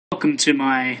Welcome to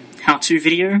my how-to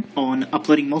video on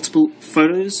uploading multiple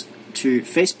photos to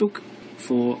Facebook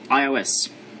for iOS.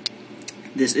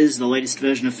 This is the latest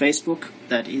version of Facebook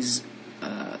that is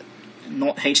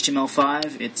not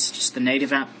HTML5, it's just the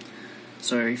native app.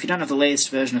 So if you don't have the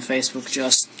latest version of Facebook,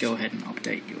 just go ahead and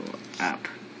update your app.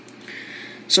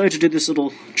 So to do this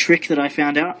little trick that I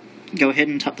found out, go ahead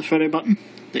and tap the photo button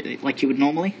like you would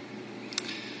normally,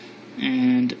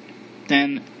 and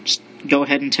then just go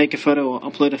ahead and take a photo or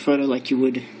upload a photo like you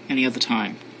would any other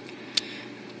time.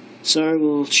 So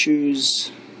we'll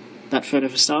choose that photo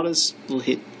for starters, we'll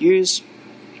hit use.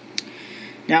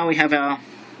 Now we have our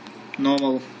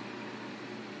normal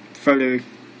photo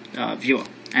viewer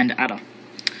and adder.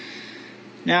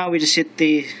 Now we just hit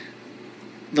the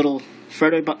little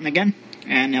photo button again,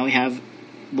 and now we have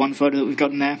one photo that we've got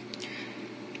in there.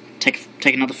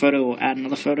 Take another photo or add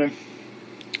another photo,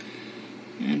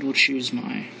 and we'll choose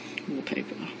my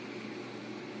wallpaper.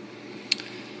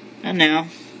 And now,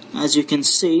 as you can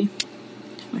see,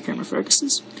 if my camera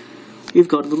focuses, we've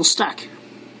got a little stack.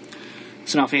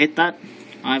 So now if I hit that,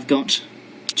 I've got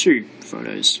 2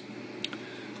 photos.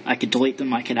 I could delete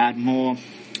them, I could add more.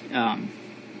 I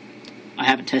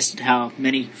haven't tested how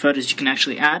many photos you can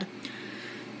actually add,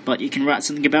 but you can write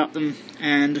something about them,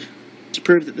 and to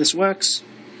prove that this works,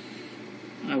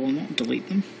 I will not delete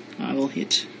them. I will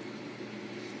hit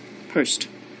post.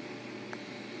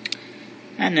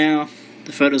 And now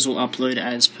the photos will upload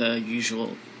as per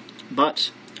usual,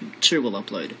 but 2 will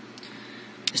upload.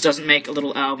 This doesn't make a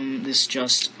little album, this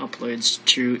just uploads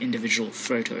 2 individual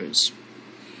photos.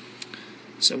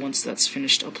 So once that's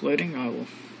finished uploading, I will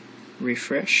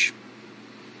refresh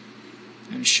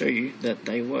and show you that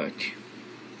they work.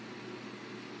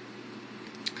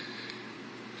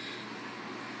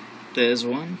 There's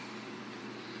one.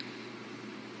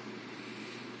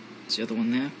 There's the other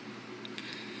one there.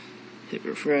 Hit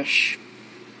refresh.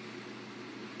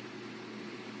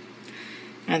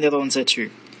 And the other one's there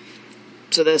too.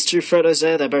 So there's 2 photos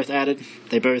there, they're both added,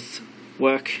 they both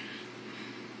work.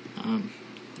 They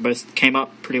both came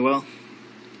up pretty well.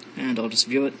 And I'll just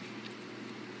view it.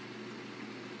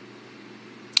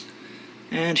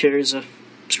 And here is a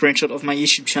screenshot of my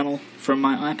YouTube channel from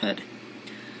my iPad.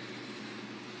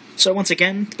 So once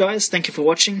again, guys, thank you for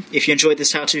watching. If you enjoyed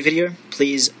this how-to video,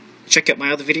 please check out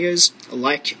my other videos,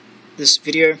 like this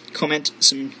video, comment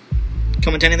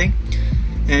anything,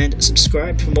 and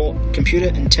subscribe for more computer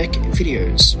and tech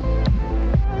videos.